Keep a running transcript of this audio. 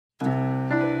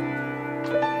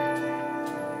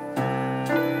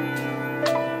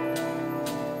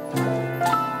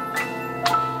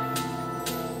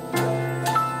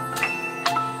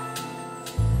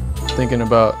thinking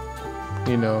about,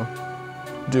 you know,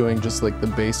 doing just like the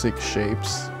basic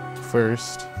shapes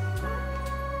first.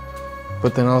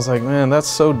 But then I was like, man, that's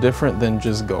so different than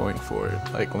just going for it.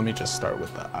 Like, let me just start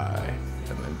with the eye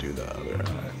and then do the other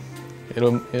eye.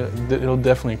 It'll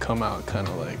definitely come out kind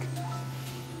of like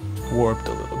warped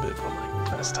a little bit, but like,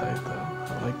 that's tight though.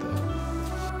 I like that.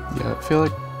 Yeah, I feel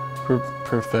like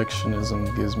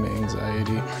perfectionism gives me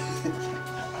anxiety.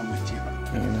 I'm with you.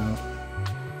 You know,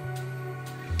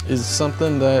 is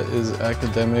something that is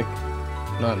academic,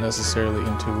 not necessarily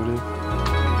intuitive.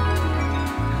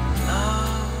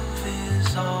 Love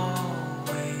is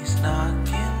always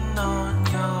knocking on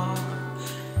your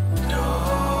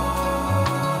door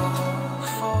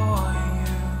for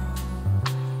you.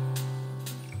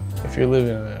 If you're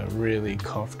living a really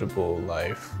comfortable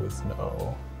life with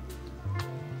no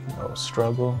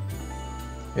struggle,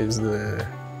 is the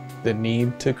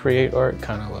need to create art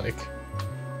kind of like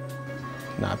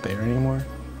not there anymore?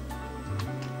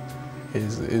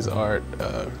 Is art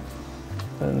a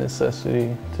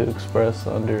necessity to express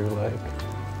under like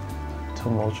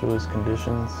tumultuous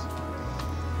conditions?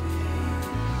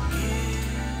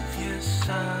 Give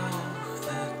yourself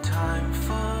the time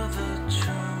for the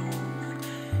truth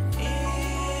in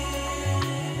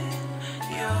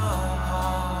your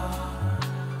heart.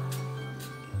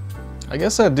 I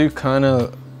guess I do kind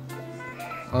of,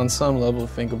 on some level,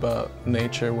 think about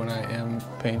nature when I am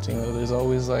painting, though. There's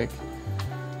always like,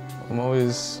 I'm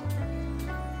always,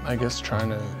 I guess,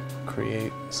 trying to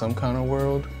create some kind of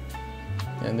world,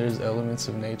 and there's elements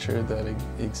of nature that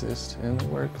exist in the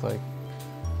work, like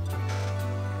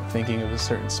thinking of a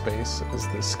certain space as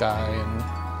the sky, and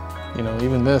you know,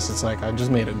 even this, it's like I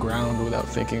just made a ground without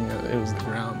thinking that it was the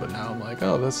ground, but now I'm like,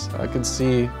 oh, I could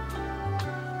see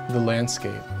the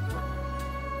landscape.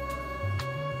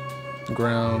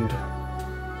 Ground,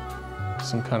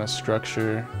 some kind of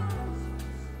structure,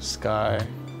 sky.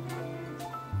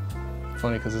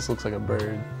 Funny because this looks like a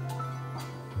bird.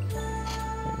 You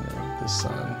know, the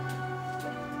sun.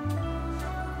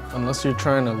 Unless you're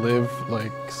trying to live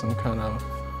like some kind of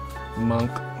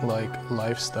monk-like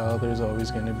lifestyle, there's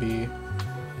always going to be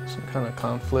some kind of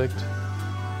conflict,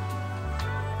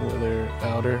 whether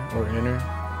outer or inner,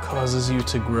 causes you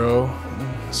to grow in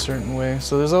a certain way.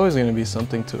 So there's always going to be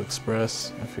something to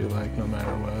express, I feel like, no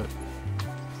matter what.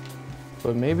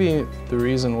 But maybe the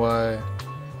reason why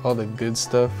all the good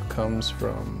stuff comes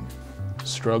from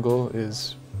struggle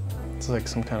is it's like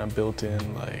some kind of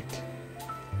built-in, like,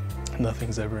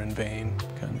 nothing's ever in vain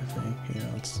kind of thing. You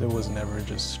know, it was never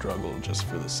just struggle just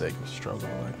for the sake of struggle.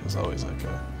 Like, there's always like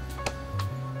a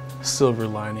silver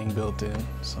lining built in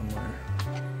somewhere.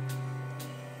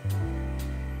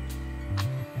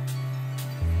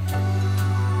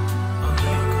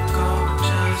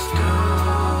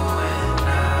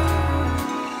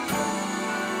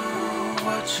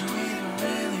 What you even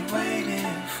really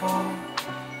waiting for?